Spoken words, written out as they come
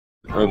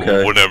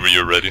Okay. Whenever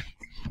you're ready.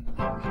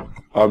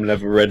 I'm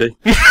never ready.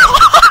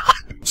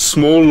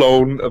 Small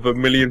loan of 1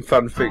 million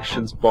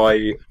fanfictions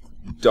by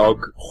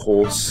Dog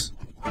Horse.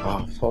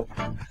 Oh, fuck.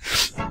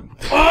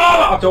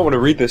 I don't want to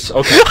read this.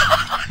 Okay.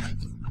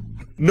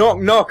 Knock,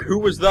 knock. Who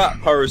was that?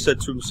 Pyro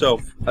said to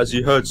himself as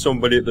he heard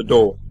somebody at the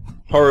door.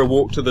 Pyro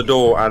walked to the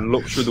door and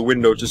looked through the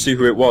window to see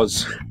who it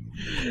was.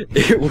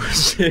 It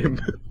was him.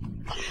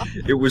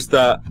 It was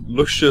that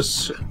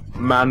luscious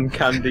man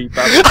candy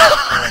Batman.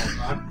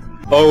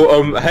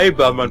 Hey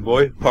Batman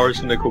boy.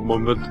 Pyrocynical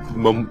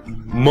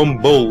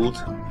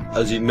mumbled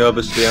as he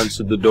nervously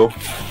answered the door.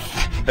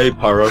 Hey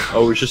Pyro, I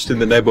was just in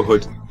the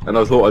neighborhood and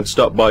I thought I'd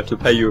stop by to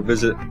pay you a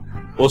visit.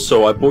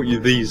 Also, I bought you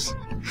these.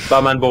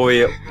 Batman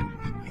boy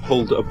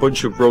pulled a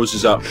bunch of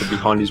roses out from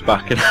behind his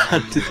back and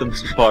handed them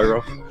to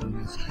Pyro.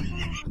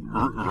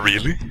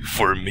 Really?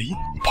 For me?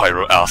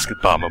 Pyro asked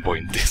Batman boy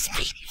in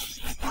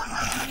disbelief.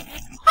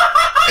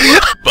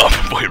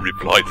 Batman boy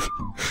replied,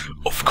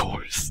 of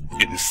course,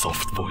 in his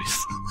soft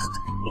voice.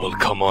 Well,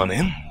 come on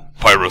in,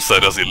 Pyro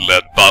said as he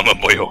led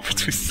Batman boy over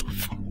to his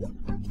sofa.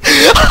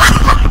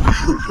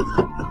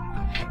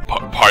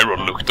 Pyro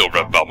looked over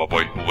at Batman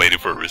boy, waiting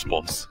for a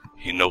response.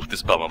 He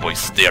noticed Batman boy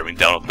staring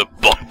down at the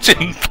bunch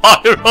in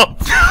Pyro.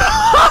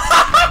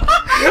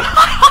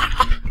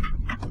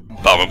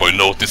 Batman boy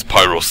noticed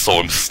Pyro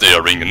saw him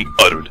staring and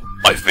uttered,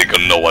 I think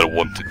I know what I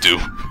want to do.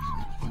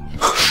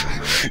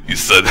 He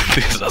said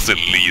this as he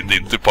leaned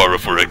into Pyro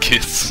for a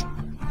kiss.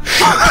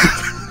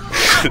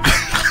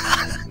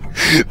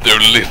 Their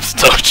lips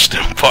touched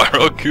and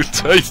Pyro could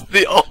taste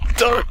the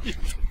altar.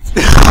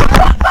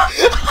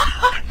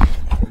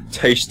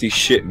 Tasty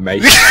shit,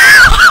 mate.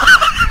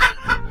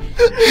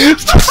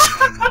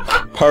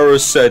 Pyro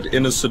said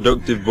in a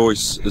seductive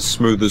voice as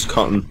smooth as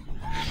cotton.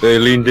 They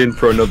leaned in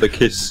for another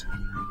kiss,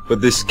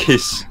 but this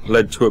kiss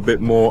led to a bit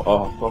more.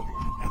 Oh,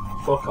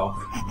 fuck off.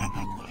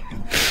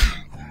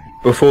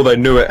 Before they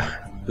knew it,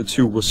 the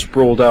two were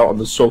sprawled out on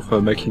the sofa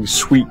making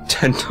sweet,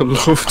 tender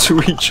love to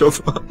each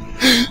other.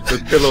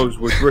 The pillows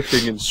were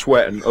dripping in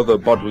sweat and other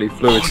bodily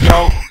fluids.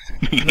 Oh,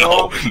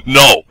 no, fuck,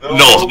 no.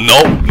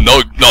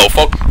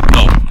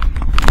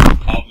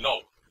 Oh,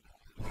 no.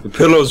 The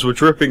pillows were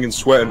dripping in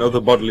sweat and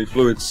other bodily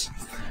fluids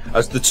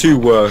as the two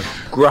were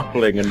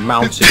grappling and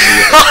mounting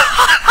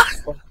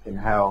the fucking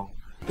hell.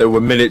 They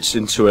were minutes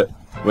into it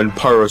when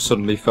Pyro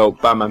suddenly felt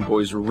Batman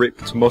boy's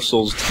ripped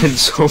muscles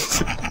tense up.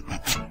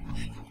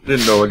 I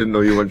didn't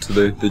know you went to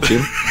the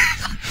gym.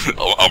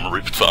 Oh, I'm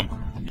ripped, fam.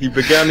 He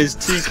began his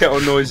tea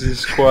kettle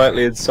noises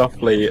quietly and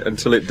softly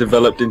until it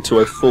developed into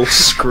a full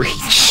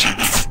screech.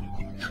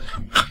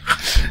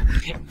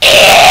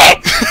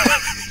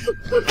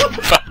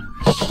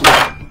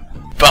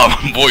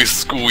 Batman boy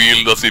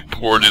squealed as he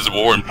poured his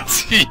warm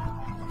tea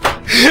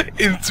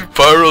into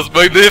Pyro's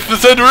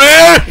magnificent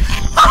rear!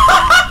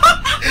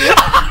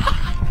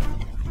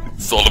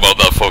 It's all about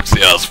that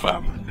foxy ass,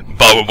 fam.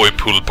 Batman boy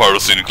pulled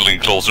Pyrocynical in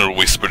closer and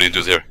whispered into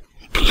his ear,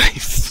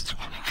 Please,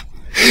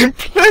 sweet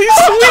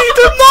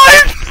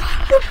mine!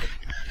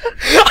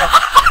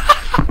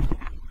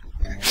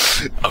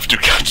 After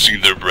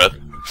catching their breath,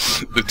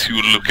 the two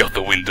look out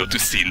the window to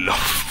see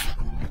nothing.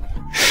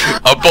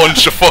 A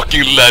bunch of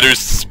fucking letters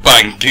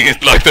spanking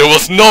it like there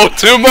was no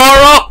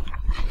tomorrow!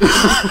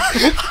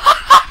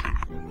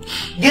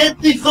 Get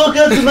the fuck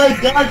out of my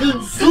garden,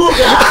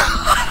 sugar!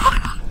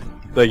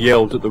 They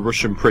yelled at the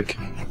Russian prick.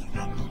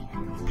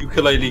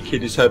 Ukulele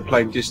kid is heard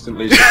playing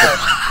distantly.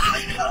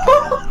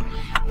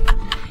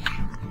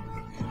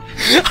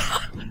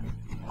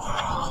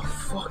 Oh,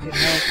 fucking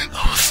hell.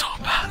 That was so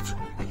bad.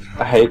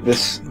 I hate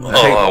this.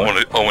 I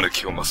wanna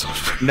kill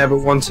myself. Never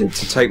wanted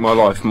to take my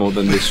life more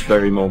than this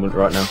very moment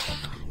right now.